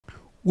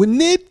we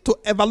need to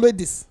evaluate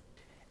this.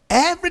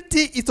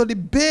 Everything is to the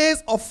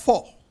base of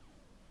 4.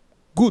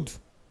 Good.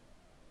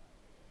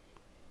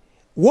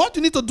 What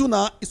you need to do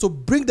now is to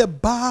bring them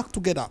back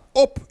together.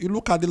 Hope you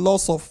look at the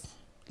laws of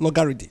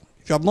logarithm.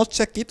 If you have not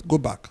checked it, go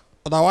back.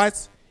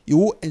 Otherwise, you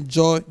will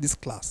enjoy this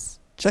class.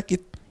 Check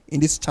it in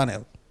this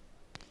channel.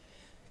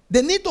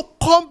 They need to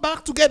come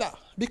back together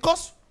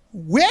because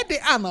where they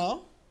are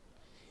now,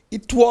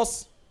 it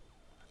was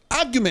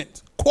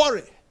argument,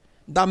 quarrel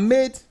that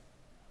made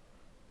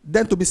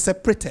them to be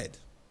separated.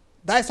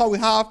 That's why we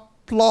have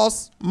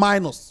plus,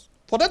 minus.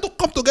 For them to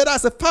come together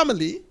as a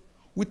family,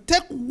 we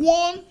take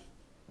one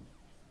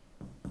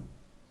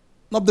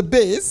of the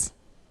base.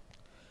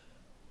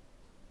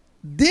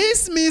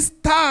 This means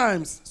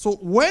times. So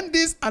when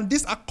this and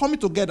this are coming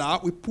together,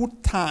 we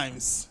put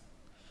times.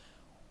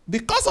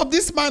 Because of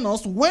this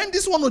minus, when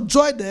this one will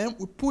join them,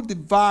 we put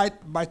divide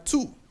by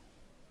 2.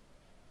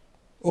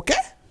 Okay?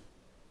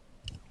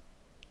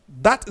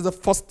 That is the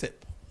first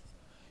step.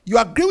 You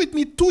agree with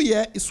me, 2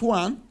 here is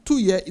 1, 2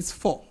 here is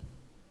 4.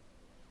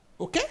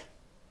 Okay?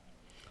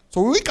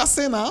 So we can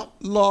say now,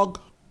 log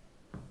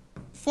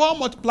 4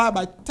 multiplied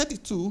by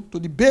 32 to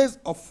the base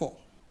of 4.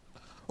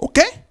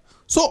 Okay?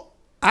 So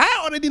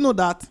I already know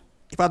that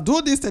if I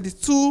do this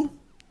 32,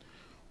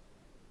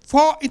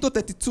 4 into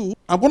 32,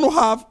 I'm going to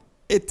have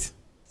 8.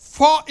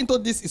 4 into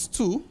this is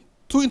 2.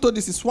 2 into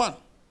this is 1.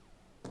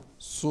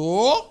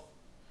 So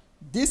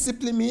this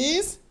simply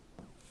means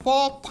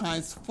 4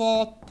 times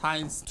 4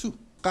 times 2.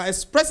 Can I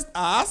express it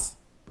as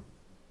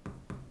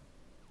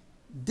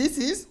this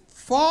is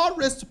 4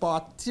 raised to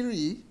power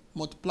 3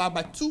 multiplied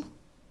by 2.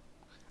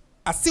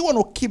 I still want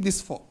to keep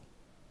this 4.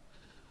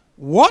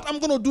 What I'm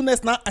going to do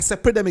next now, I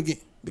separate them again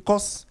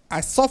because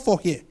I saw 4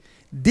 here.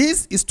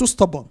 This is too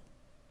stubborn.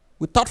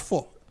 Without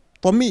 4,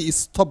 for me, it's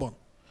stubborn.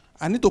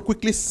 I need to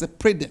quickly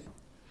separate them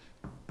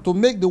to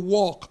make the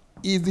work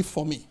easy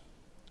for me.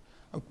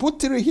 I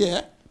put 3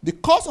 here.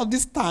 Because of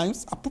these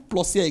times, I put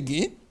plus here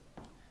again.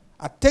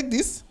 I take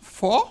this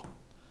 4,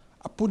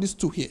 I put this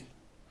 2 here.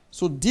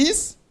 So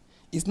this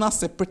is now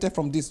separated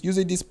from this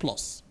using this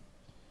plus.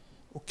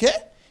 Okay?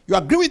 You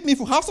agree with me? If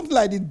you have something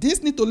like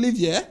this need to live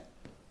here,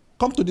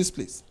 come to this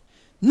place.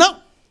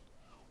 Now,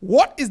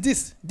 what is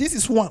this? This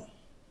is 1.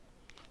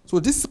 So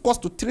this is equals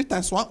to 3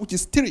 times 1, which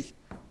is 3,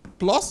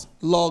 plus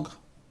log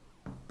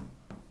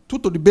 2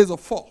 to the base of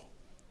 4.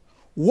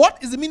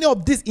 What is the meaning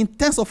of this in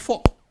terms of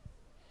 4?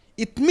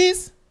 It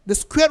means the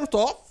square root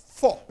of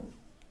 4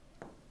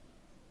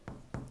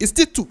 is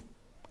still 2.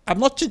 I've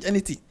not changed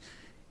anything.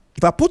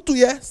 If I put 2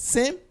 here,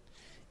 same.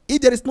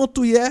 If there is no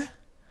 2 here,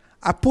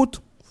 I put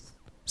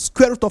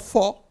square root of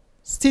 4,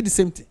 still the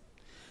same thing.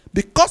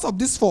 Because of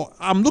this 4,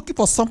 I'm looking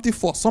for something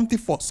 4, something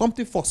 4,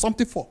 something 4,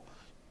 something 4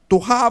 to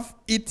have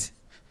it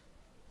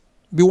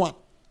be 1.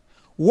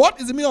 What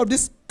is the meaning of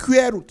this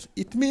square root?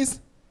 It means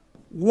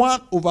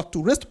 1 over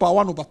 2, raised to power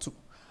 1 over 2.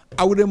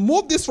 I will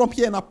remove this from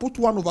here and I put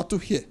 1 over 2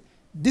 here.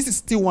 This is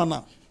still 1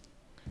 now.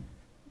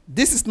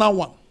 This is now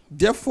 1.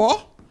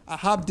 Therefore, I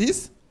have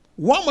this.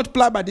 1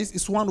 multiplied by this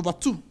is 1 over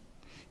 2.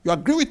 You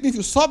agree with me? If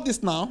you solve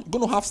this now, you're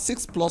going to have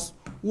 6 plus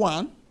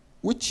 1,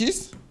 which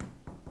is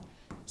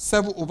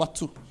 7 over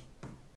 2.